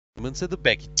At the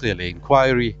Becky Cele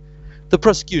inquiry. The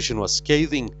prosecution was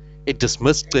scathing. It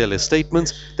dismissed Cele's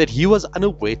statements that he was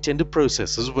unaware tender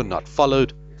processes were not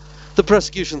followed. The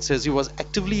prosecution says he was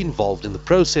actively involved in the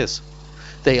process.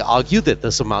 They argue that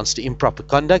this amounts to improper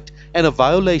conduct and a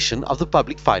violation of the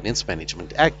Public Finance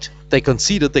Management Act. They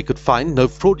conceded they could find no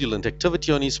fraudulent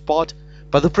activity on his part,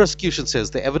 but the prosecution says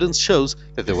the evidence shows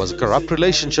that there was a corrupt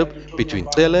relationship between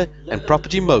Cele and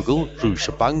property mogul Ru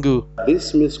Shabangu.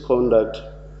 This misconduct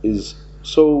is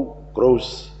so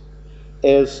gross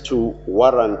as to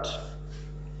warrant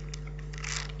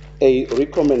a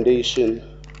recommendation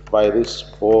by this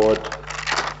board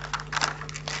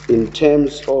in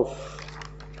terms of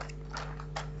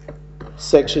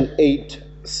Section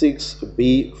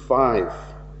 8(6)(b)(5),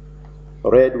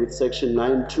 read with Section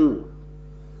 9(2)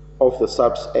 of the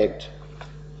SAPS Act,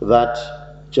 that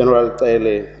General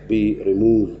Cele be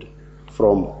removed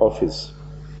from office.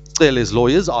 Cele's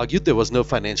lawyers argued there was no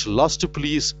financial loss to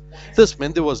police. This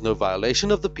meant there was no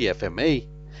violation of the PFMA,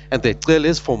 and that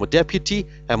Cele's former deputy,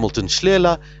 Hamilton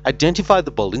Schlela, identified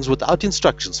the buildings without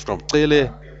instructions from Cele.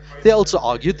 They also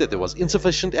argued that there was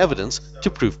insufficient evidence to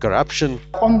prove corruption.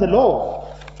 On the law,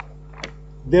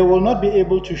 they will not be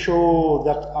able to show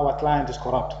that our client is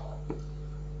corrupt.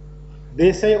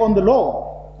 They say on the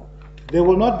law, they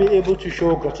will not be able to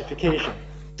show gratification.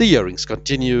 The hearings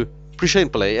continue.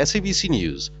 Prashant Pillay, SABC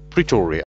News, Pretoria.